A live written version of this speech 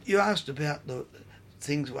you asked about the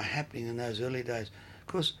things that were happening in those early days. Of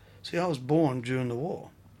course, see, I was born during the war.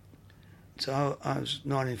 So I was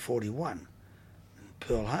 1941 in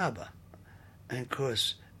Pearl Harbor. And of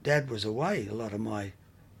course, Dad was away a lot of my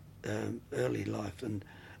early life. And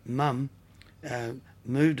Mum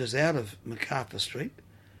moved us out of MacArthur Street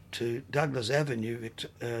to Douglas Avenue,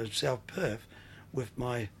 South Perth, with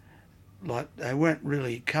my, they weren't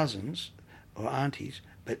really cousins or aunties,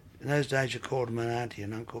 but in those days you called them an auntie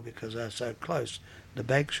and uncle because they were so close, the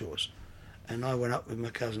Bagshaws. And I went up with my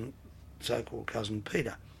cousin, so-called cousin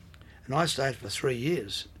Peter. And I stayed for 3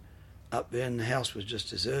 years up there, and the house was just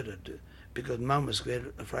deserted because Mum was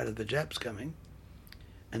afraid of the Japs coming,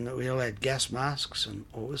 and that we all had gas masks and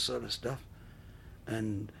all this sort of stuff,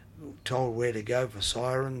 and told where to go for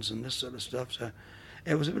sirens and this sort of stuff. So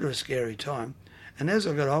it was a bit of a scary time. And as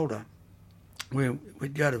I got older,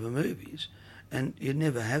 we'd go to the movies, and you'd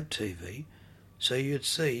never have TV, so you'd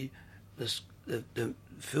see the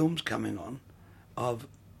films coming on of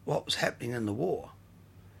what was happening in the war.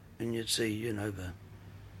 And you'd see, you know,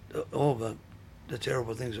 all the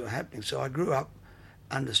terrible things that were happening. So I grew up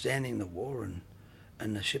understanding the war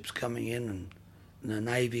and the ships coming in and the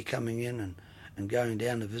Navy coming in and going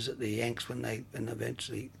down to visit the Yanks when they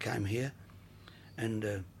eventually came here.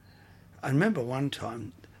 And I remember one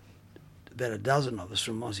time, about a dozen of us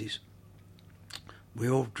from Aussies, we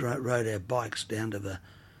all rode our bikes down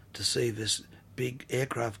to see this big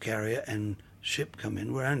aircraft carrier and ship come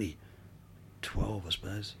in. We're only 12, I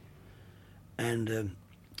suppose. And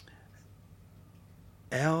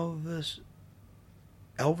Elvis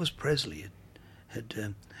Presley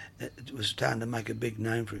was starting to make a big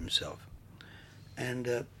name for himself.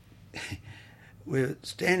 And we were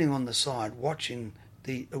standing on the side watching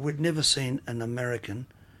we'd never seen an American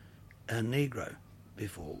Negro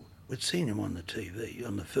before. We'd seen him on the TV,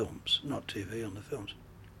 on the films, not TV, on the films.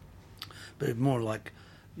 But more like,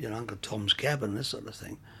 you know, Uncle Tom's Cabin, this sort of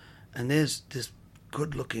thing. And there's this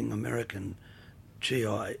good-looking American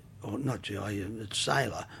GI, or not GI,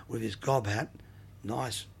 sailor with his gob hat,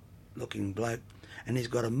 nice-looking bloke, and he's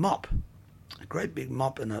got a mop, a great big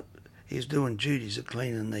mop, and he's doing duties of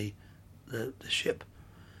cleaning the ship.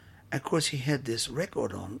 And of course, he had this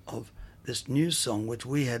record on of this new song which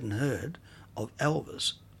we hadn't heard of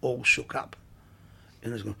Elvis, All Shook Up.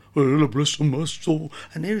 And he's going, well, bless my soul.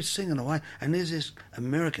 And there he's singing away, and there's this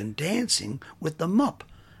American dancing with the mop.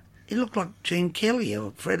 He looked like Gene Kelly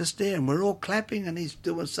or Fred Astaire, and we're all clapping, and he's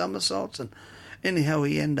doing somersaults. And anyhow,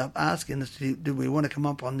 he ended up asking us, did we want to come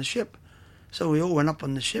up on the ship? So we all went up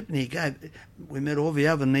on the ship, and we met all the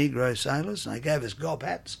other Negro sailors, and they gave us gob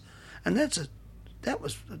hats. And that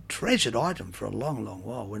was a treasured item for a long, long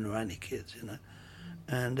while when we were only kids, you know.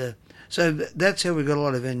 And so that's how we got a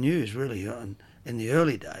lot of our news, really, in the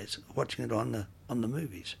early days, watching it on the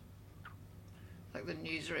movies. Like the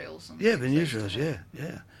newsreels? Yeah, the newsreels,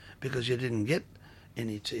 yeah. Because you didn't get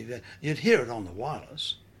any TV. You'd hear it on the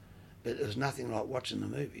wireless, but it was nothing like watching the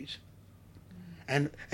movies. And